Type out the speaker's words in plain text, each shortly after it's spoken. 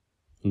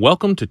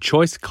Welcome to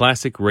Choice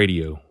Classic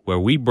Radio, where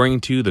we bring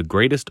to you the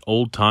greatest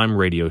old-time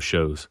radio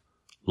shows.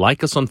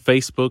 Like us on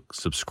Facebook,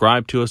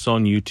 subscribe to us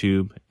on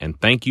YouTube,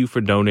 and thank you for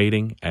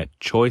donating at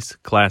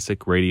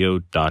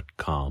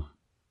choiceclassicradio.com.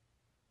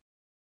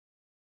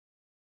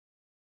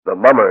 The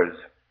Mummers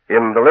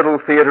in the Little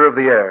Theater of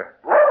the Air.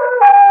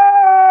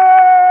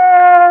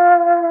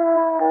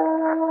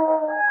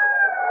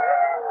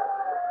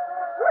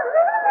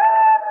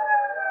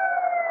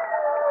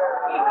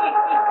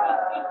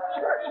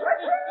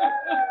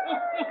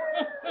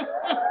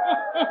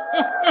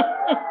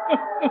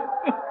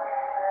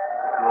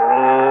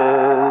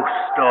 Ghost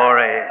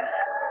stories.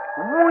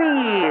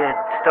 Weird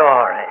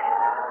stories.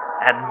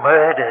 And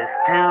murders,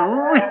 too.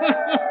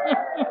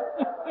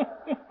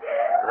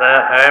 The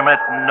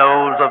Hermit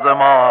knows of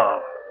them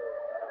all.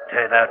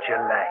 Turn out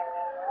your lights.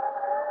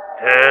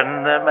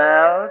 Turn them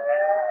out.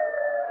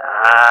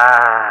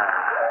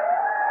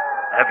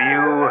 Have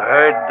you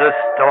heard the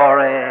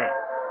story?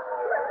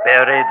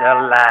 Buried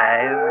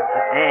alive,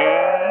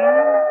 eh?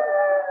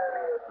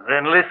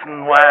 Then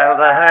listen while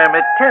the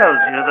Hermit tells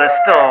you the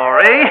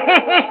story.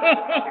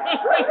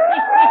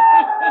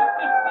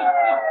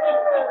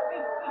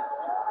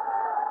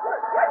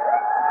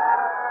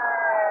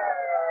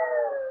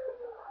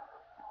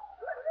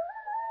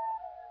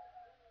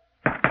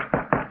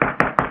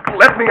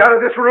 Let me out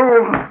of this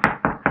room.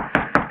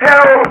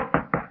 Help!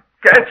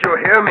 Can't you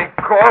hear me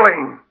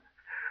calling?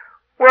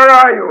 Where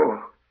are you?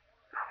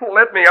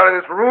 Let me out of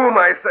this room,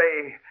 I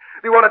say.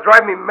 Do you want to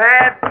drive me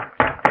mad?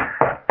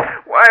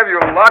 Why have you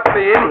locked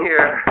me in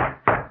here?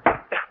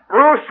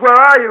 Bruce, where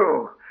are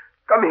you?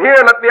 Come here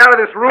and let me out of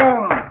this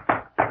room.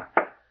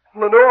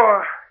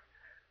 Lenore.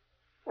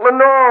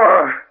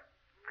 Lenore.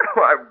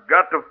 Oh, I've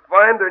got to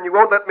find her and you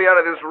won't let me out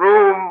of this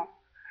room.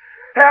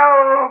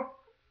 Help!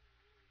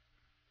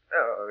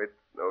 Oh, it's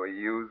no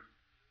use.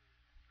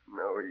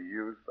 No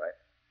use.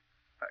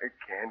 I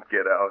can't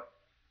get out.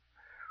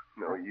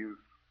 No use.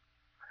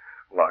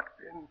 Locked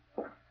in.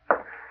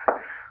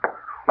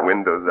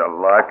 Windows are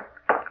locked.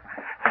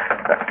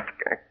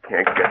 I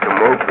can't get them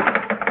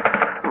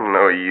open.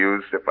 No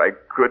use. If I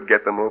could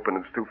get them open,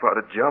 it's too far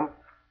to jump.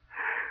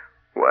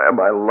 Why am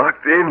I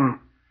locked in?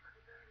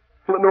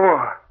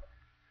 Lenore.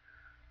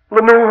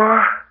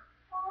 Lenore.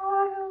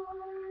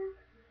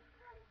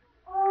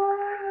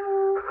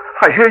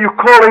 I hear you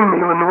calling me,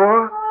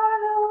 Lenore.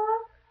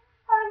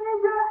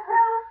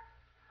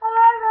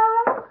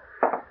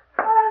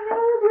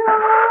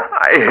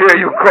 I hear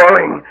you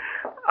calling.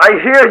 I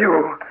hear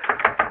you.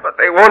 But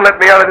they won't let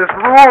me out of this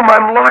room.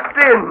 I'm locked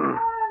in.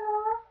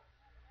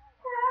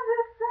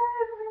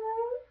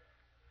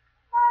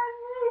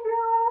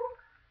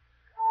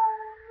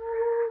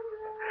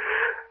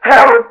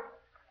 Help!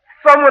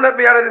 Someone let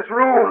me out of this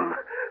room.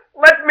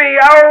 Let me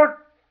out.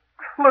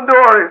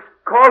 Lenore is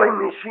calling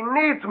me. She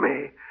needs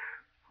me.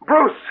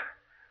 Bruce,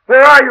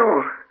 where are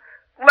you?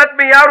 Let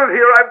me out of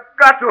here. I've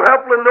got to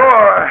help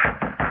Lenore.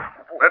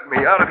 Let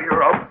me out of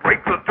here. I'll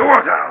break the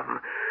door down.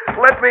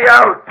 Let me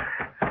out.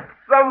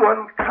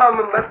 Someone come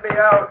and let me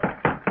out.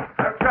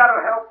 I've got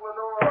to help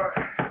Lenore.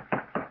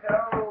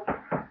 Help.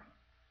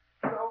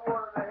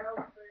 Someone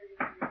help me.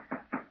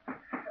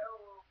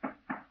 Help.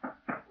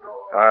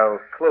 Lenore. I'll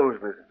close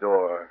this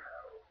door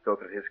so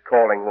that his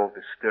calling won't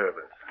disturb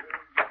us.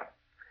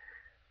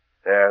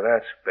 There,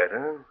 that's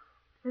better.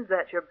 Is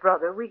that your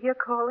brother we hear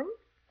calling?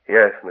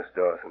 Yes, Miss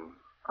Dawson.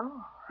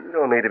 Oh. You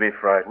don't need to be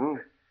frightened.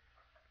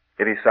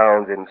 If he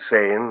sounds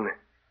insane,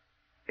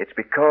 it's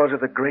because of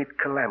the great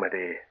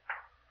calamity,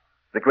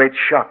 the great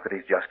shock that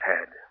he's just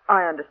had.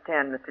 I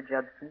understand, Mr.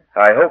 Judson.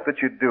 I hope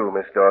that you do,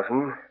 Miss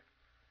Dawson,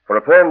 for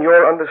upon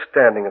your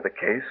understanding of the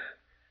case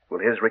will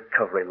his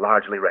recovery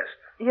largely rest.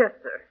 Yes,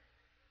 sir.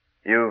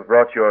 You've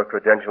brought your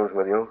credentials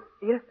with you?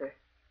 Yes, sir.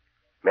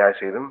 May I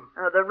see them?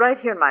 They're right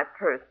here in my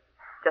purse.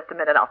 Just a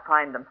minute, I'll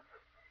find them.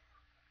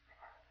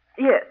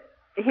 Yes,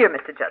 here,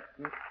 Mr.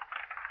 Judson.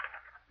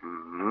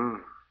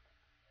 Mm-hmm.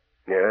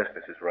 Yes,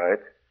 this is right.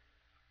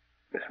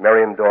 Miss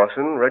Marion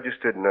Dawson,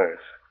 registered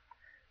nurse.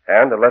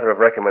 And a letter of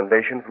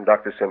recommendation from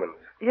Dr. Simmons.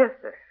 Yes,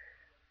 sir.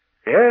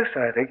 Yes,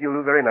 I think you'll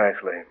do very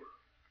nicely.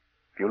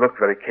 You look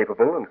very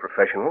capable and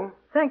professional.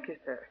 Thank you,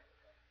 sir.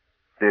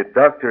 Did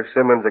Dr.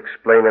 Simmons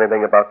explain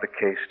anything about the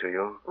case to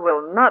you?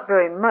 Well, not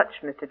very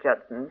much, Mr.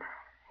 Judson.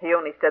 He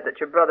only said that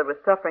your brother was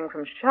suffering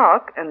from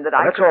shock and that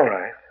That's all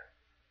right.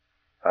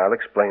 I'll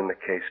explain the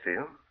case to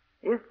you.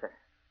 Yes, sir.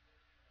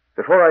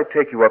 Before I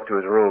take you up to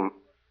his room...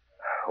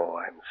 Oh,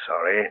 I'm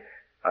sorry.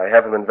 I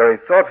haven't been very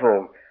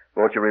thoughtful.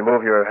 Won't you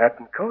remove your hat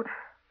and coat?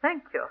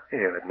 Thank you.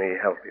 Here, let me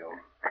help you.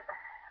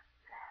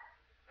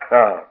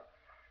 Ah.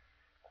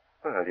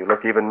 Well, you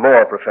look even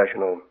more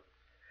professional.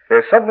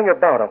 There's something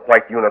about a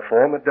white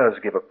uniform that does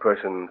give a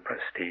person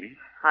prestige.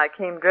 I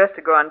came dressed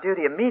to go on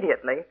duty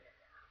immediately.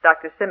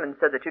 Dr. Simmons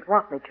said that you'd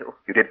want me to.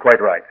 You did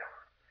quite right.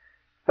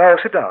 Now,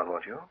 sit down,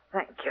 won't you?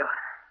 Thank you.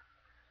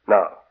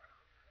 Now,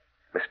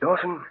 Miss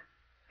Dawson,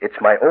 it's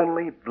my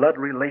only blood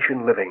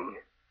relation living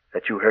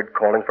that you heard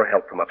calling for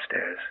help from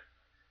upstairs.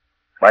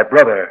 My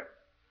brother,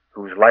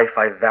 whose life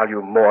I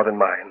value more than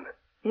mine.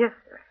 Yes,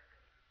 sir.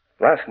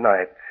 Last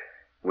night,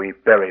 we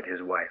buried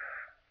his wife.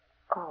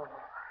 Oh,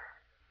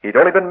 He'd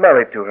only been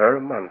married to her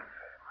a month.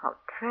 how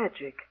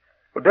tragic.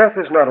 Well, death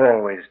is not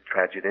always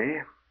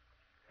tragedy,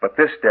 but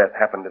this death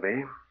happened to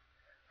be.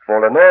 For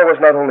Lenore was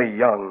not only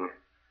young,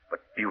 but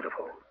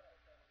beautiful.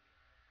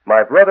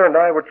 My brother and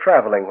I were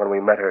traveling when we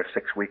met her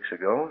 6 weeks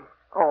ago.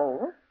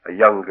 Oh? A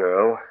young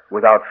girl,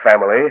 without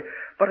family,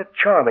 but a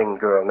charming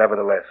girl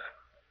nevertheless.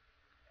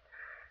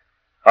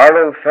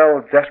 Arnold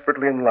fell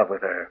desperately in love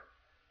with her.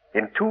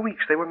 In 2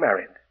 weeks they were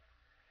married.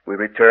 We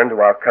returned to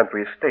our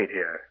country estate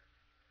here.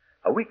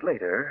 A week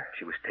later,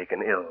 she was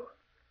taken ill.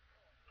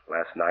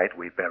 Last night,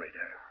 we buried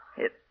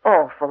her. It's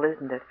awful,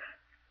 isn't it?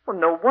 Well,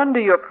 no wonder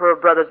your poor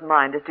brother's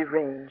mind is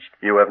deranged.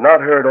 You have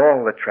not heard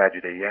all the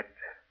tragedy yet.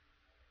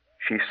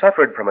 She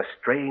suffered from a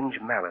strange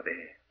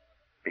malady.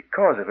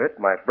 Because of it,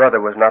 my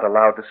brother was not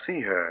allowed to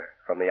see her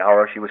from the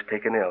hour she was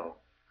taken ill.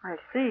 I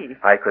see.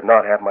 I could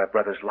not have my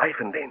brother's life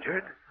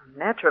endangered.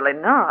 Naturally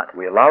not.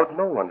 We allowed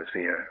no one to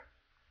see her.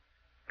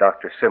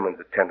 Dr. Simmons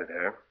attended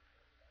her.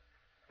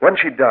 When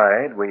she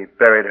died, we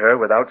buried her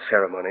without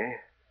ceremony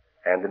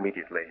and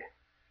immediately.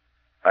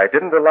 I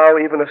didn't allow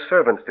even the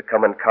servants to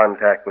come in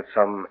contact with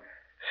some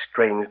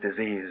strange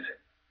disease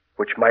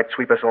which might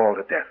sweep us all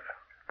to death.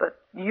 But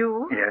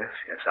you? Yes,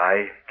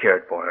 I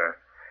cared for her.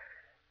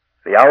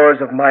 The hours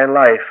of my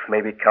life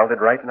may be counted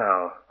right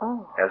now,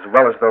 as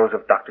well as those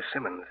of Dr.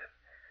 Simmons.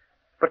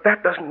 But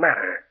that doesn't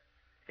matter.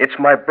 It's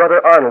my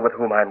brother Arnold with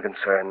whom I'm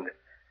concerned.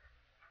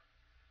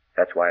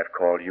 That's why I've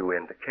called you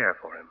in to care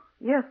for him.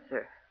 Yes,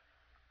 sir.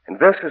 And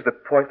this is the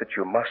point that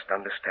you must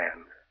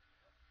understand.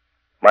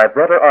 My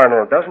brother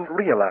Arnold doesn't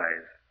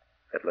realize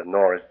that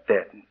Lenore is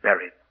dead and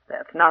buried.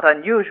 That's not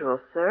unusual,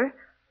 sir.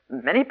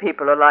 Many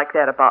people are like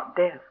that about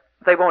death.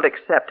 They won't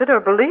accept it or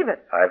believe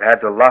it. I've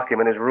had to lock him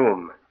in his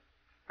room,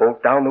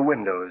 bolt down the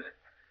windows,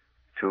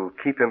 to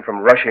keep him from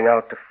rushing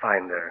out to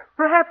find her.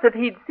 Perhaps if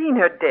he'd seen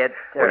her dead,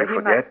 sir, You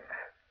forget?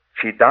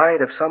 She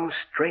died of some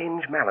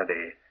strange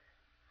malady.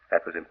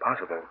 That was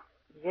impossible.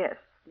 Yes,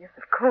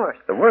 of course.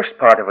 The worst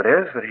part of it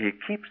is that he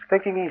keeps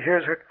thinking he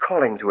hears her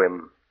calling to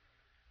him.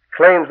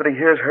 Claims that he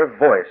hears her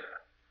voice.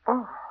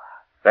 Oh.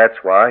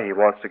 That's why he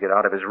wants to get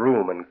out of his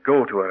room and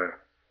go to her.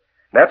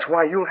 That's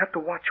why you'll have to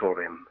watch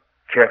over him,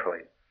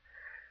 carefully.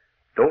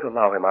 Don't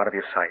allow him out of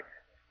your sight.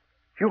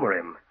 Humor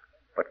him,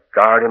 but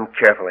guard him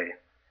carefully.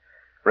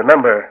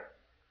 Remember,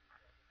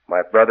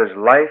 my brother's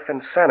life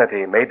and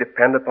sanity may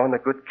depend upon the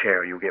good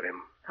care you give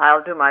him.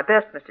 I'll do my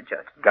best, Mr.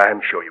 Judge.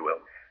 I'm sure you will.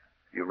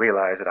 You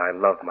realize that I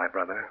love my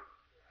brother.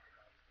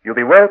 You'll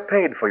be well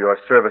paid for your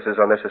services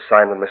on this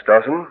assignment, Miss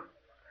Dawson.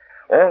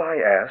 All I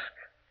ask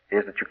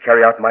is that you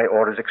carry out my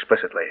orders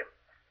explicitly.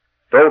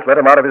 Don't let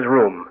him out of his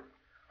room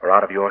or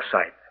out of your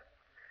sight.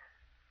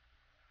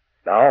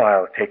 Now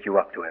I'll take you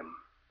up to him.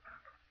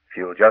 If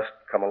you'll just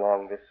come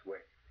along this way.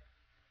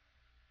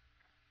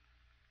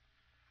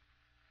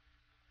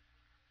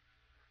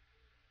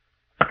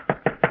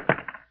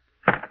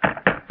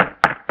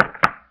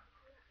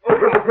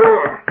 Open the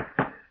door.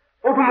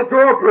 Open the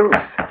door,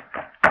 Bruce.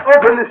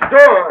 Open this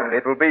door.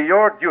 It will be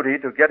your duty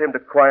to get him to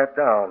quiet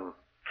down.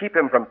 Keep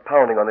him from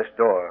pounding on this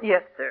door.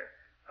 Yes, sir.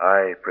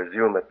 I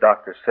presume that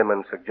Dr.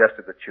 Simmons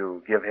suggested that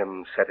you give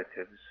him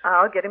sedatives.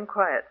 I'll get him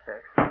quiet,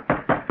 sir.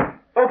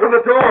 Open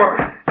the door.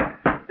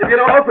 If you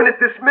don't open it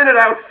this minute,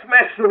 I'll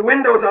smash the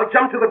windows. I'll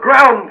jump to the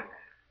ground.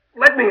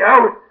 Let me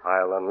out.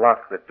 I'll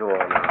unlock the door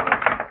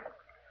now.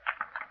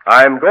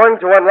 I'm going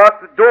to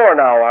unlock the door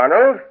now,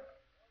 Arnold.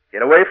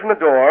 Get away from the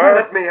door.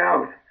 Let me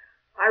out.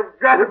 I've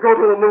got to go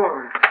to the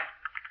north.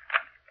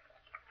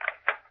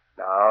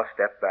 Now,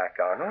 step back,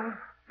 Arnold.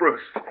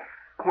 Bruce,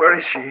 where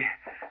is she?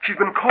 She's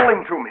been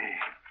calling to me.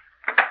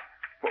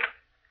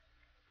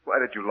 Why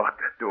did you lock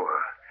that door?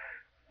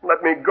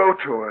 Let me go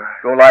to her.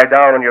 Go lie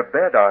down on your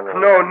bed,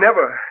 Arnold. No,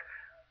 never.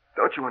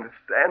 Don't you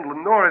understand?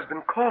 Lenore has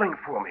been calling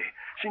for me.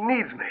 She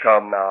needs me.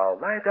 Come now,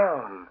 lie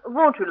down.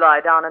 Won't you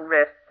lie down and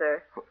rest,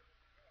 sir?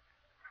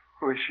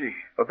 Who is she?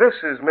 Well, this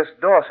is Miss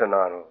Dawson,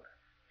 Arnold.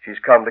 She's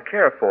come to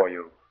care for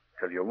you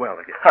till you're well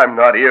again. I'm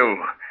not ill.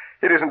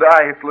 It isn't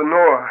I, it's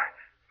Lenore.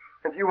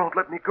 And you won't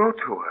let me go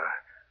to her.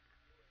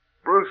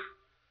 Bruce,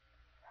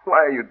 why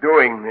are you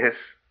doing this?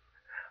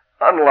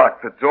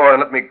 Unlock the door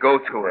and let me go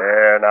to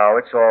her. There, now,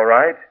 it's all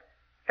right.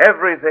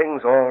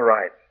 Everything's all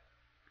right.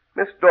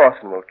 Miss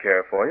Dawson will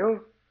care for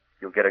you.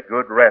 You'll get a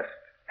good rest.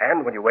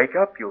 And when you wake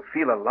up, you'll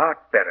feel a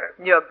lot better.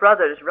 Your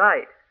brother's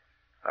right.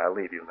 I'll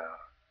leave you now.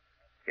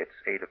 It's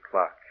 8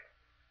 o'clock.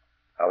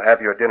 I'll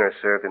have your dinner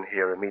served in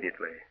here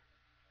immediately.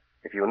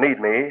 If you need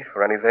me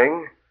for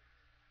anything,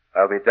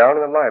 I'll be down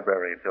in the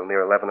library till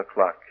near 11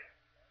 o'clock.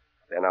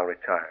 Then I'll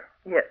retire.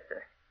 Yes,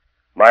 sir.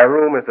 My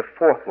room is the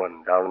fourth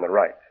one down on the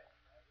right.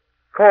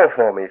 Call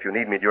for me if you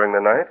need me during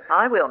the night.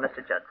 I will, Mr.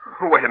 Judson.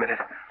 Wait a minute.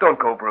 Don't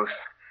go, Bruce.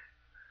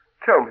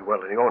 Tell me what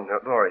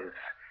Lenore is.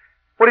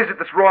 What is it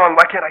that's wrong?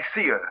 Why can't I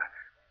see her?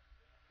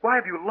 Why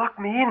have you locked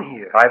me in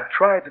here? I've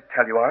tried to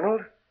tell you,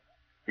 Arnold.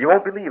 You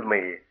won't believe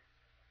me.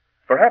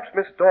 Perhaps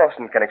Miss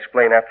Dawson can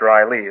explain after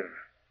I leave.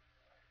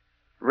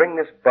 Ring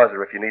this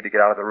buzzer if you need to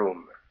get out of the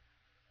room.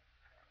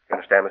 You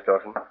understand? understand, Miss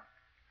Dawson.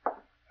 Now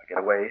get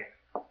away.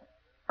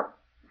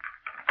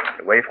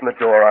 Get away from the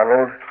door,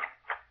 Arnold.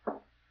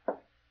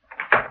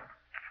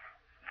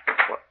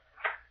 What?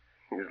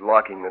 He's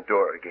locking the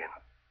door again.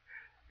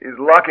 He's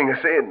locking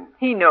us in.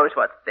 He knows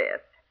what's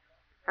best.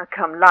 Now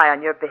come lie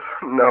on your bed.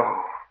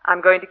 No.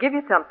 I'm going to give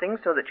you something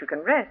so that you can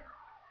rest.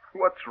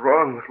 What's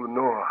wrong with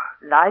Lenore?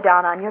 Lie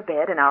down on your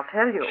bed and I'll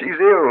tell you. She's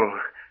ill,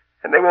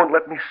 and they won't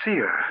let me see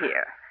her.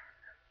 Here.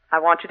 I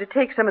want you to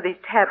take some of these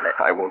tablets.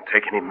 I won't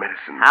take any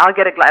medicine. I'll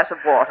get a glass of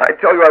water. I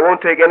tell you, I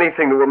won't take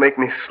anything that will make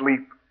me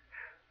sleep.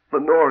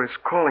 Lenore is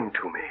calling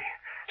to me.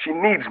 She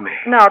needs me.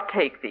 Now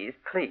take these,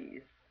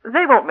 please.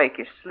 They won't make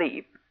you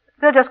sleep.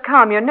 They'll just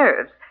calm your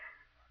nerves.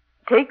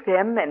 Take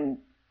them and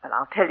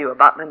I'll tell you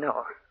about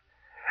Lenore.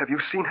 Have you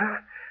seen her?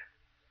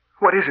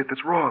 What is it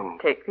that's wrong?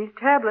 Take these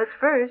tablets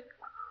first.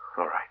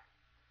 All right.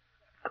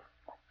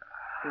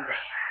 There.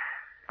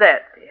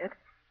 That's it.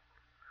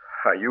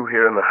 Are you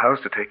here in the house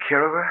to take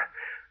care of her?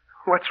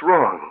 What's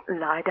wrong?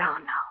 Lie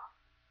down now.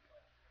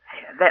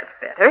 There, that's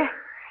better.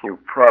 You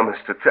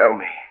promised to tell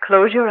me.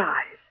 Close your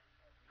eyes.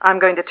 I'm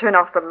going to turn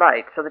off the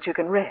light so that you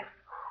can rest.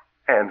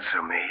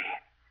 Answer me.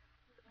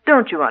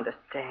 Don't you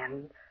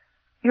understand?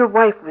 Your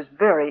wife was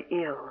very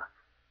ill.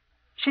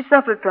 She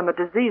suffered from a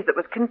disease that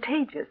was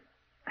contagious.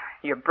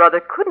 Your brother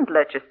couldn't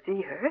let you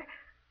see her.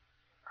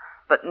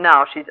 But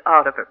now she's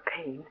out of her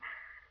pain.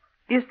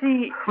 You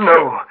see...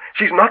 No,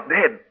 she's not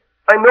dead.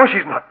 I know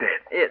she's not dead.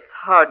 It's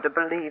hard to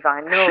believe,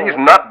 I know. She's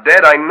not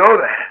dead, I know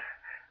that.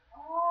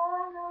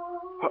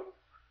 What?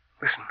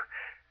 Listen.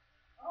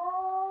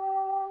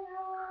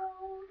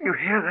 You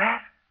hear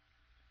that?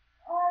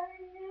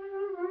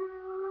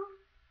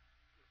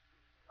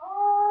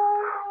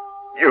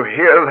 You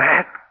hear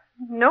that?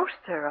 No,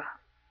 sir.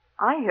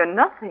 I hear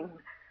nothing.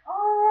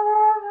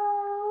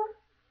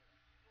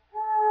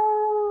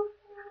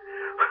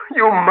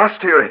 You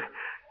must hear it.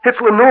 It's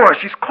Lenore.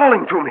 She's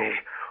calling to me.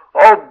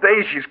 All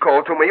day she's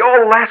called to me.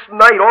 All last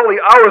night, all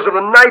the hours of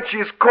the night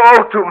she's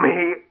called to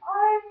me.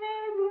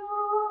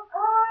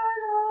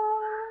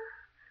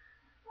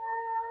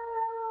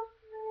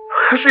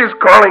 She's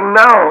calling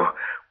now.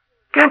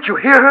 Can't you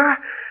hear her?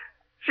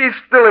 She's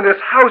still in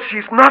this house.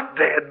 She's not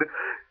dead.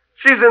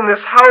 She's in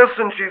this house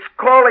and she's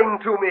calling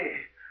to me.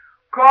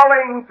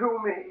 Calling to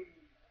me.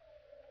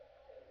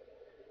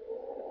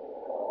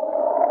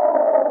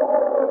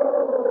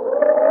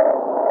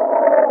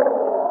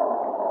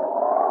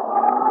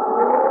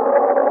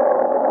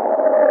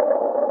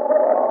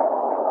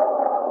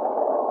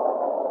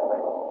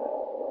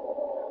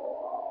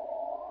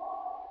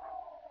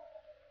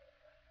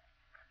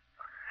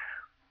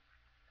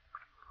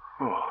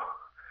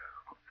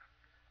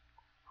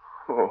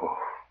 Oh.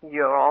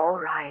 You're all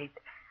right.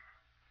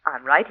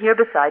 I'm right here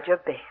beside your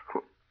bed.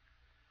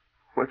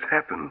 What's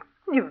happened?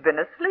 You've been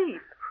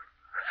asleep.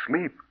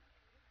 Sleep?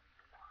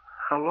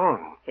 How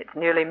long? It's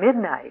nearly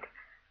midnight.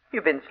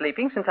 You've been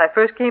sleeping since I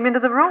first came into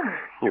the room.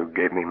 You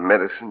gave me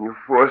medicine. You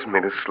forced me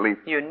to sleep.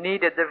 You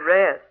needed the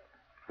rest.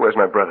 Where's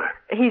my brother?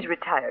 He's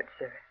retired,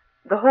 sir.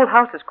 The whole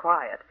house is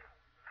quiet.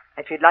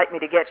 If you'd like me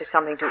to get you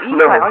something to eat,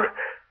 No, I'll...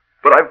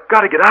 but I've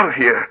got to get out of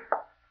here.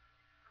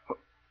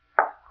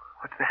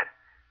 What's that?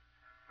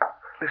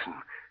 Listen.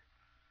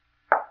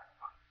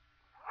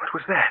 What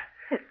was that?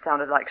 It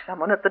sounded like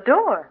someone at the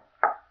door.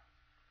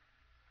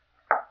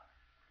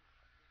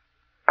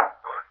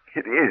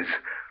 It is.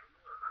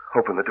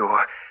 Open the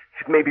door.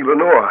 It may be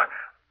Lenore.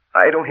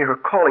 I don't hear her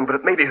calling, but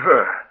it may be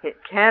her. It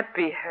can't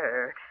be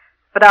her.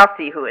 But I'll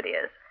see who it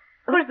is.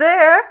 Who's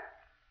there?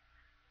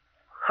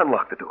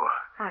 Unlock the door.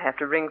 I have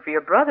to ring for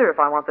your brother if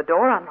I want the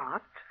door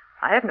unlocked.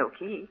 I have no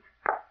key.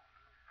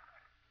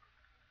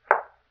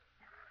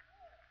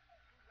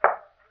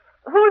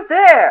 Who's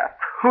there?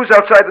 Who's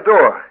outside the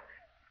door?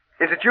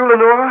 Is it you,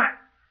 Lenore?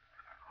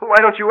 Why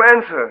don't you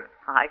answer?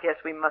 I guess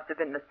we must have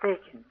been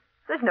mistaken.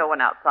 There's no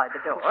one outside the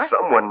door.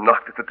 Someone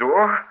knocked at the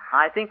door.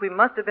 I think we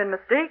must have been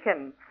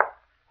mistaken.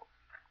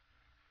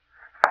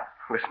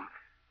 Listen.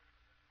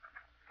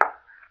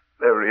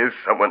 There is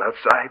someone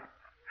outside.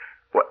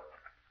 What?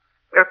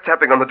 They're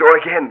tapping on the door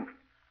again.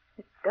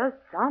 It does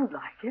sound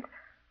like it.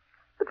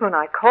 But when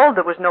I called,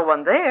 there was no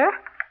one there.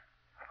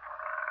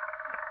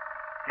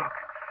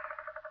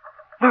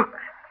 Look.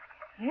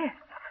 Yes.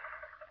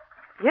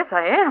 Yes,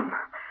 I am.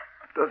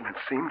 Doesn't it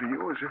seem to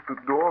you as if the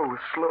door was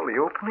slowly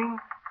opening?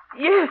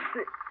 Yes,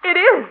 it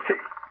is.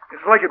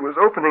 It's like it was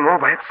opening all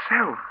by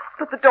itself.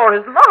 But the door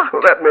is locked.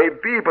 Well, that may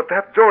be, but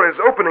that door is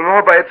opening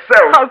all by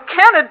itself. How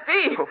can it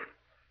be? Oh.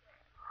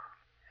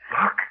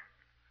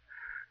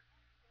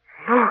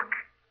 Look.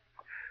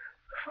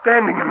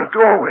 Standing in the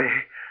doorway.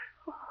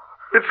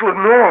 It's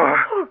Lenore.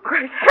 Oh,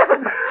 great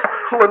heavens.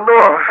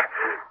 Lenore,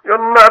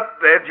 you're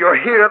not dead.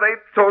 You're here. They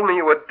told me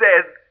you were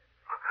dead.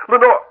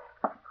 Lenore.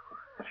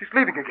 She's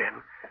leaving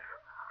again.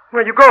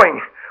 Where are you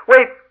going?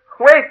 Wait.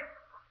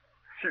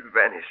 She's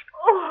vanished.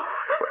 Oh.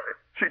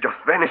 She just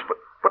vanished,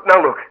 but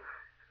now look.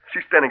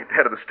 She's standing at the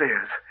head of the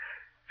stairs.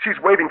 She's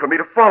waving for me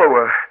to follow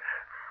her.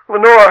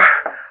 Lenore,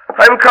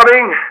 I'm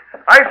coming.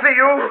 I see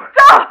you.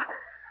 Stop!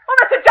 Oh,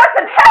 Mr.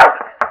 Judson, help!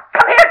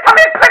 Come here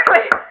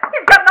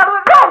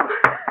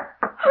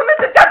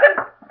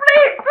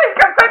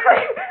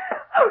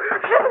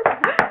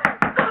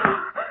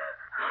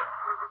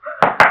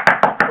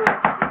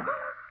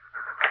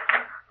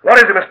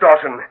is it, Miss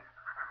Dawson?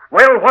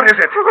 Well, what is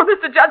it? Oh,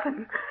 Mr.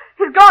 Judson,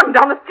 he's gone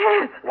down the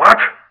stairs. What?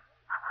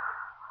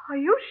 Are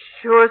you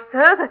sure,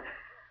 sir,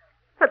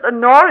 that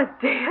Lenore is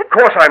dead? Of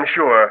course I'm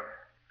sure.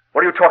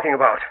 What are you talking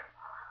about?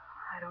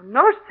 I don't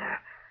know, sir.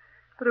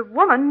 But a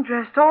woman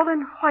dressed all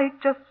in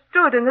white just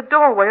stood in the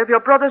doorway of your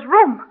brother's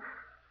room.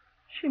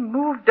 She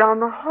moved down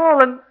the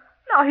hall, and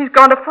now he's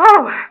gone to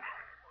follow her.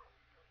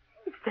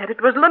 He said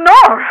it was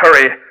Lenore.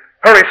 Hurry.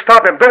 Hurry,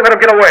 stop him. Don't let him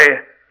get away.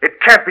 It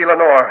can't be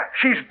Lenore.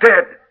 She's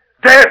dead.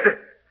 Dead!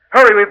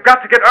 Hurry, we've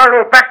got to get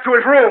Arnold back to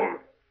his room.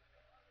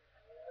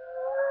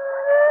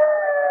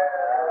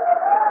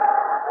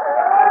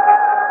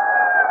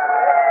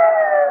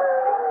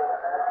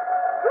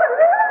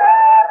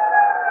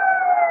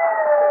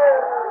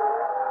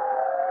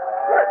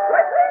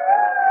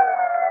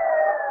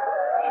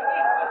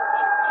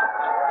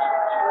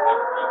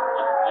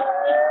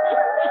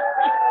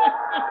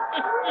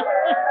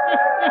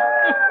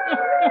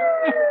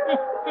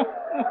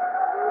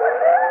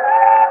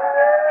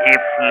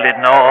 If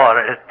Lenore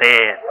is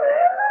dead,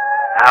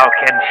 how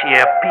can she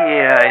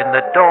appear in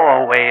the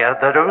doorway of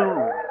the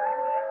room?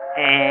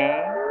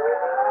 Eh?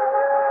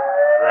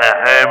 The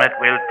hermit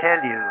will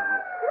tell you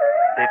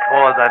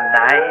before the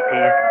night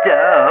is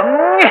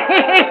done.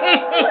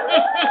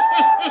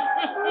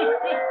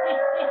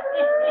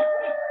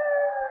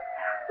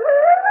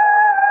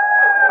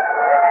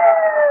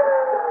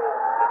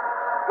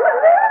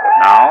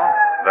 Now,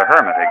 the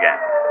hermit again.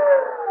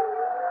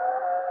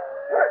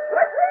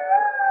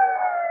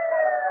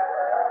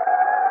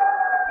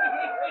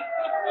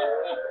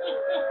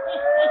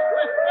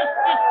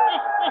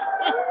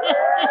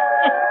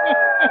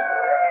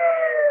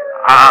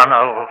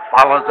 Arnold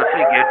follows a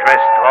figure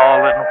dressed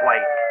all in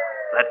white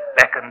that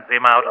beckons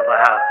him out of the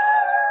house.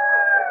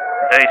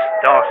 Miss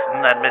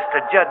Dawson and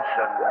Mr.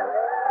 Judson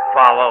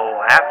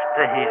follow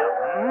after him.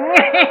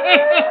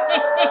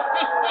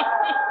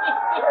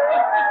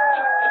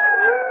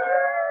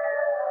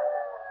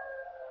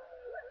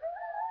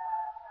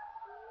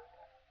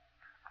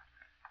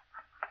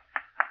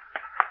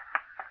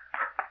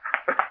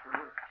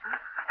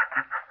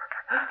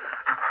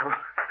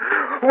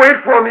 Wait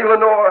for me,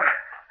 Lenore.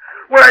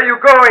 Where are you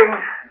going?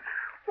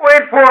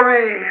 Wait for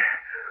me.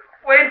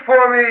 Wait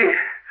for me.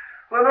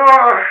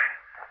 Lenore.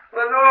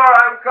 Lenore,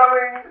 I'm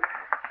coming.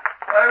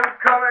 I'm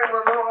coming,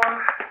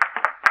 Lenore.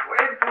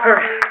 Wait for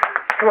me.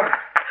 Come on.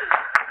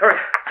 Hurry.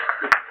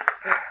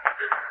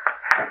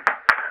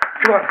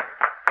 Come on.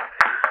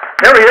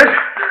 There he is.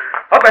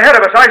 Up ahead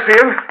of us. I see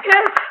him.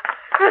 Yes,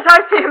 I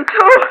see him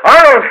too.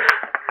 Arnold!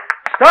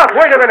 Stop.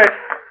 Wait a minute.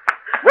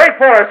 Wait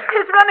for us.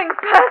 He's running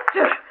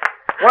faster.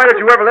 Why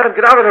did you ever let him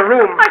get out of the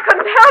room? I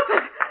couldn't help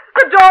it.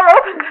 The door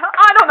opened.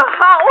 I don't know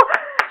how.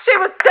 She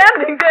was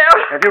standing there.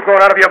 Have you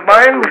gone out of your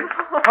mind?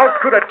 How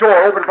could a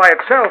door open by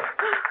itself?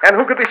 And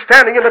who could be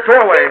standing in the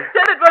doorway?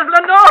 Said it was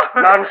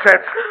Lenore.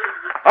 Nonsense.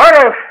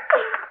 Arnold!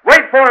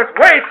 Wait for us!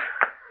 Wait!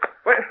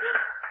 Wait.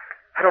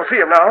 I don't see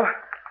him now.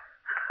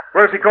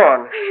 Where's he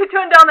gone? He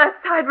turned down that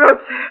side road,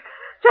 sir.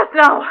 Just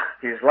now.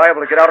 He's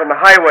liable to get out on the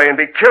highway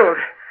and be killed.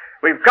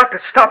 We've got to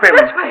stop him.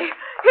 This way.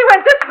 He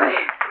went this way.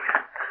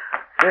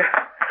 Yeah.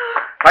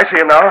 I see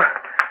him now.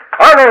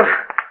 Arnold!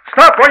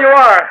 Stop where you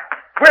are!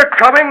 We're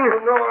coming!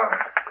 Lenore!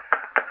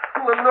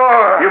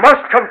 Lenore! You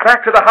must come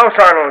back to the house,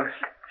 Arnold.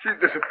 She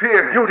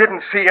disappeared. You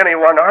didn't see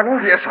anyone,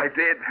 Arnold? Yes, I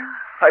did.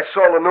 I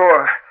saw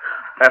Lenore.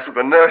 Ask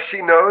the nurse,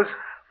 she knows.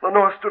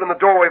 Lenore stood in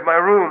the doorway of my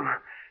room.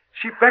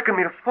 She beckoned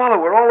me to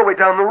follow her all the way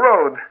down the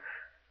road.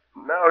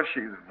 Now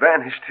she's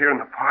vanished here in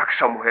the park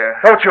somewhere.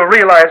 Don't you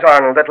realize,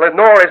 Arnold, that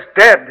Lenore is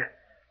dead?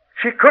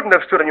 She couldn't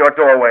have stood in your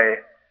doorway.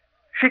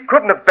 She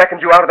couldn't have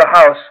beckoned you out of the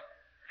house.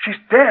 She's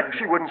dead.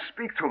 She wouldn't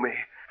speak to me.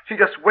 She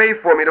just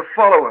waved for me to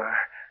follow her.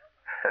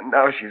 And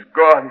now she's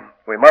gone.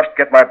 We must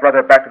get my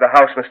brother back to the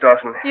house, Miss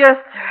Dawson. Yes,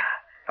 sir.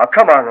 Now,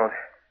 come, Arnold.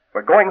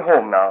 We're going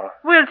home now.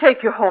 We'll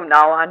take you home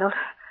now, Arnold.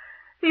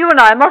 You and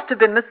I must have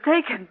been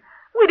mistaken.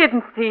 We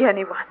didn't see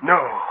anyone.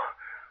 No.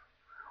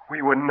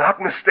 We were not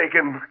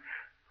mistaken.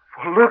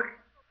 For look.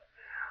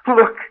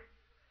 Look.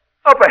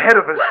 Up ahead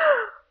of us.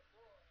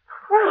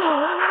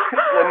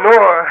 It's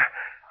Lenore.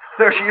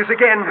 There she is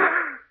again.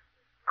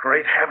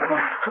 Great heaven.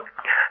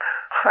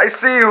 I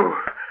see you.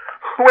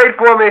 Wait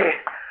for me.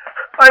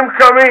 I'm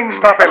coming.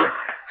 Stop him.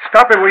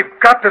 Stop him. We've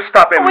got to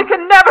stop him. We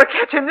can never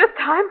catch him this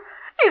time.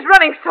 He's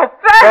running so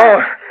fast.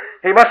 Oh,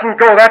 he mustn't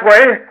go that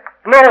way.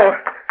 No.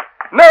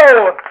 No.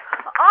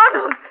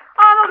 Arnold.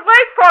 Arnold,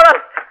 wait for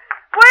us.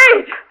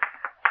 Wait.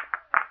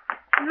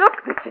 Look,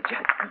 Mr.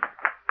 Judson.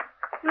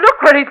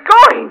 Look where he's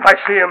going. I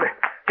see him.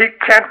 He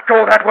can't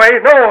go that way.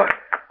 No.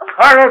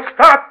 Arnold,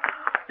 stop.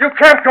 You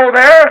can't go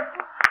there.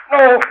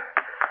 No.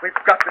 We've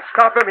got to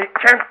stop him. He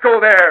can't go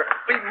there.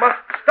 We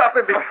must stop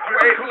him.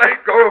 Wait,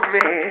 let go of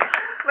me.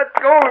 Let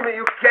go of me.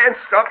 You can't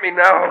stop me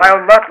now.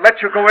 I'll not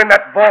let you go in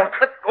that vault.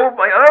 Let go of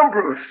my arm,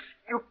 Bruce.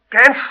 You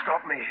can't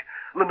stop me.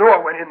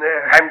 Lenore went in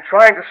there. I'm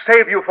trying to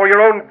save you for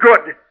your own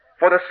good,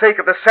 for the sake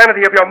of the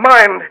sanity of your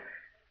mind.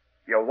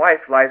 Your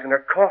wife lies in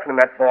her coffin in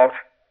that vault.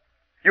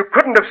 You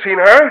couldn't have seen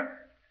her.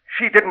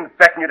 She didn't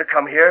beckon you to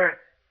come here.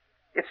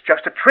 It's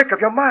just a trick of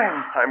your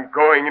mind. I'm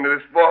going into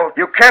this vault.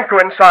 You can't go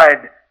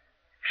inside.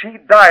 She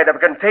died of a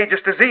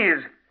contagious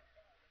disease.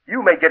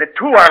 You may get it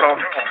too, Arnold.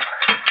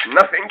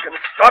 Nothing can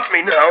stop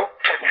me now.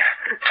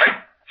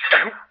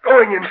 I'm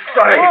going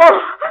inside.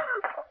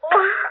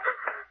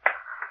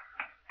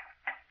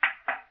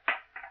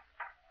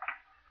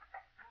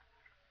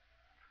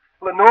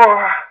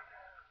 Lenore.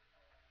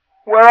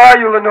 Where are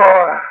you,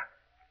 Lenore?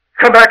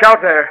 Come back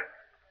out there.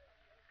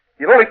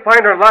 You'll only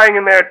find her lying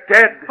in there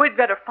dead. We'd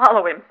better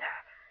follow him, sir.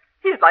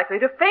 He's likely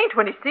to faint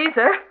when he sees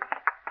her.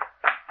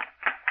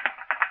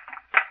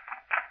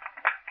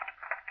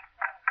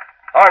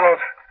 Arnold,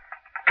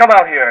 come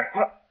out here.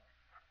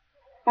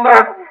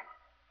 Lord.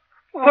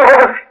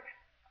 Lord.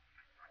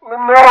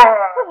 Lenore.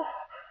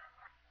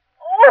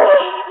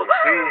 You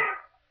see,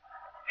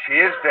 she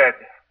is dead.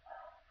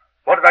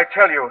 What did I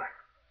tell you?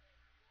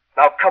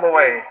 Now come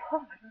away.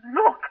 Oh,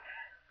 look.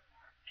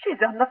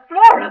 She's on the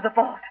floor of the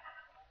vault.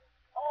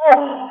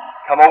 Oh.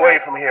 Come away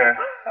from here.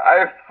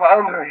 I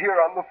found her here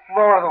on the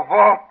floor of the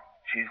vault.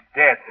 She's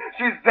dead.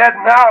 She's dead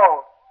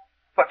now.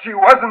 But she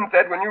wasn't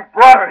dead when you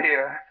brought her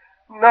here.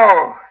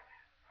 No.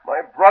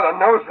 My brother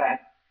knows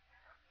that.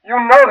 You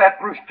know that,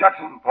 Bruce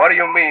Judson. What do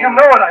you mean? You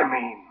know what I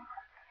mean.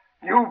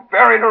 You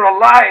buried her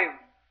alive.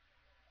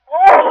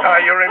 Oh! Now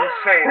you're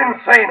insane.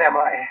 Insane, am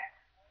I?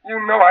 You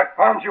know I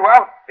found you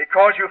out.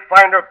 Because you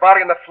find her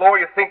body on the floor,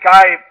 you think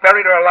I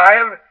buried her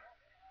alive?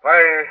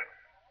 Why,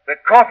 the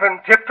coffin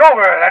tipped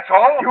over, that's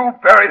all. You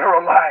buried her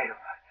alive.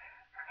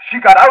 She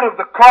got out of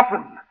the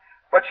coffin,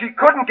 but she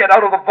couldn't get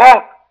out of the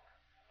vault.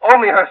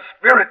 Only her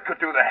spirit could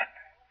do that.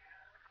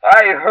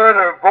 I heard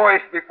her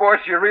voice before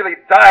she really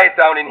died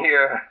down in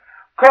here,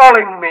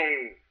 calling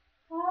me.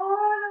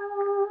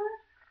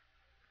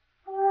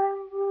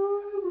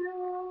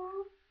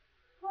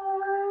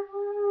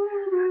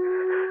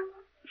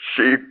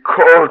 She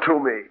called to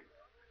me,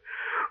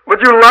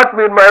 but you locked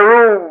me in my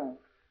room.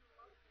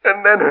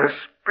 And then her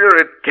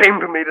spirit came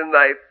to me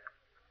tonight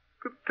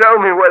to tell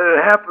me what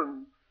had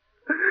happened.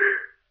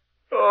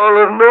 Oh,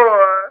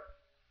 Lenore.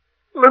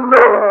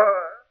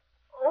 Lenore.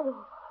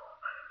 Oh,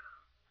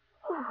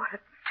 what a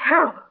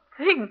terrible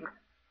thing.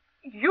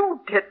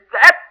 You did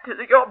that to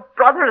your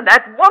brother and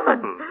that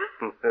woman.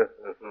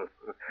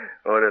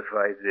 What if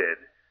I did?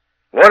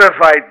 What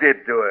if I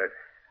did do it?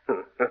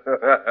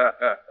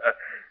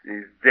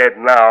 She's dead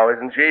now,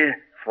 isn't she?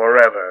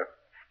 Forever.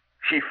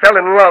 She fell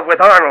in love with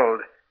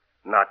Arnold,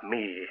 not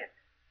me.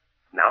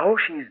 Now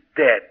she's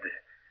dead.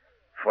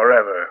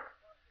 Forever.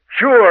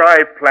 Sure,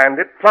 I planned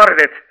it, plotted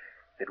it.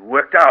 It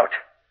worked out.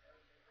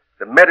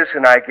 The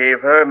medicine I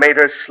gave her made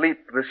her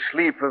sleep the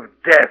sleep of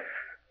death.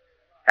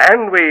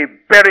 And we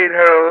buried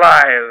her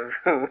alive.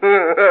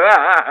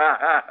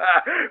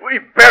 We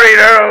buried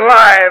her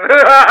alive.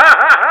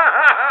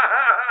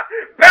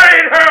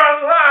 Buried her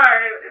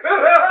alive.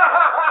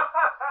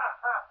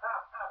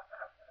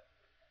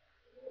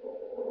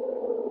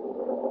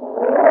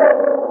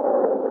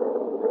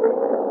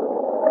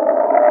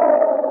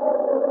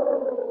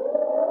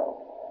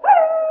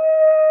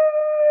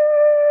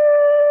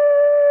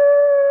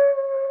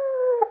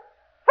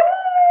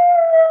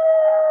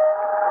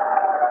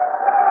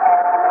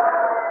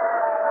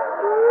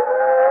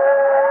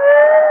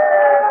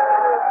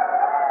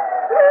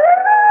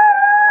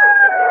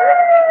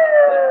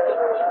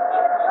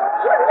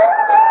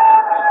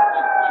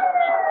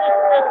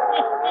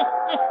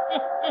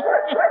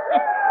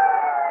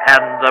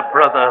 And the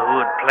brother who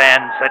had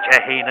planned such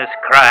a heinous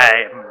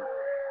crime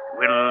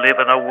will live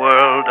in a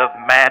world of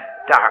mad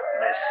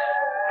darkness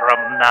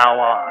from now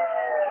on.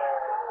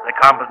 The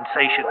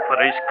compensation for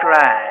his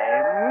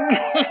crime.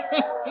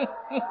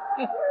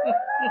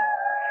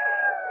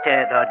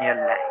 Turn on your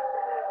lights.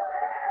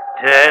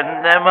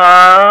 Turn them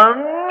on.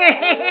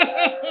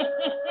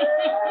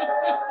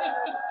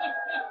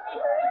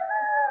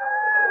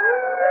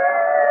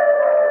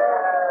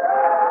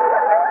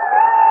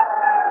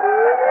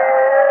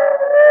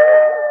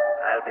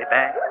 I'll be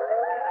back.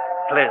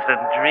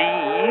 Pleasant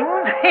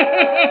dreams.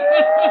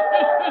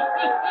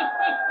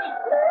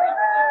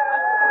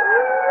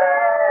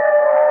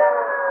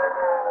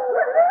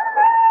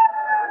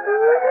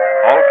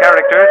 All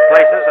characters,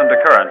 places, and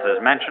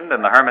occurrences mentioned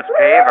in the Hermit's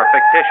Cave are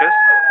fictitious,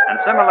 and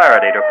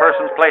similarity to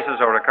persons,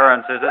 places, or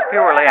occurrences is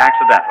purely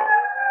accidental.